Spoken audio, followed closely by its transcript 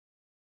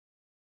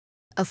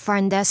A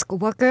front desk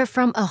worker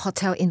from a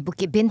hotel in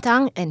Bukit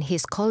Bintang and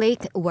his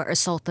colleague were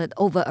assaulted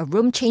over a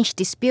room change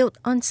dispute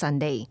on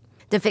Sunday.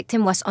 The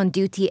victim was on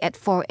duty at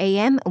 4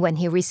 a.m. when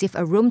he received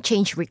a room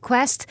change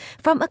request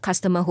from a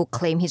customer who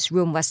claimed his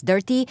room was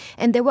dirty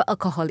and there were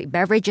alcoholic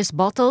beverages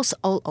bottles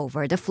all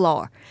over the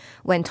floor.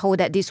 When told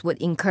that this would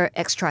incur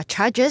extra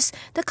charges,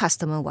 the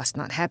customer was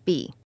not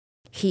happy.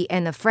 He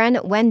and a friend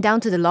went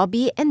down to the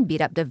lobby and beat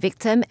up the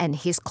victim and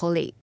his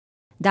colleague.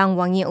 Dang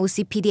Wangi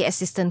OCPD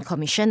Assistant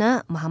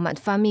Commissioner Muhammad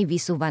Fahmi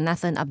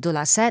Visuvanathan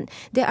Abdullah said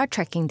they are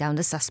tracking down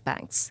the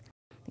suspects.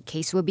 The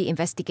case will be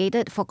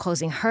investigated for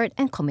causing hurt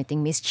and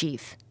committing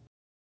mischief.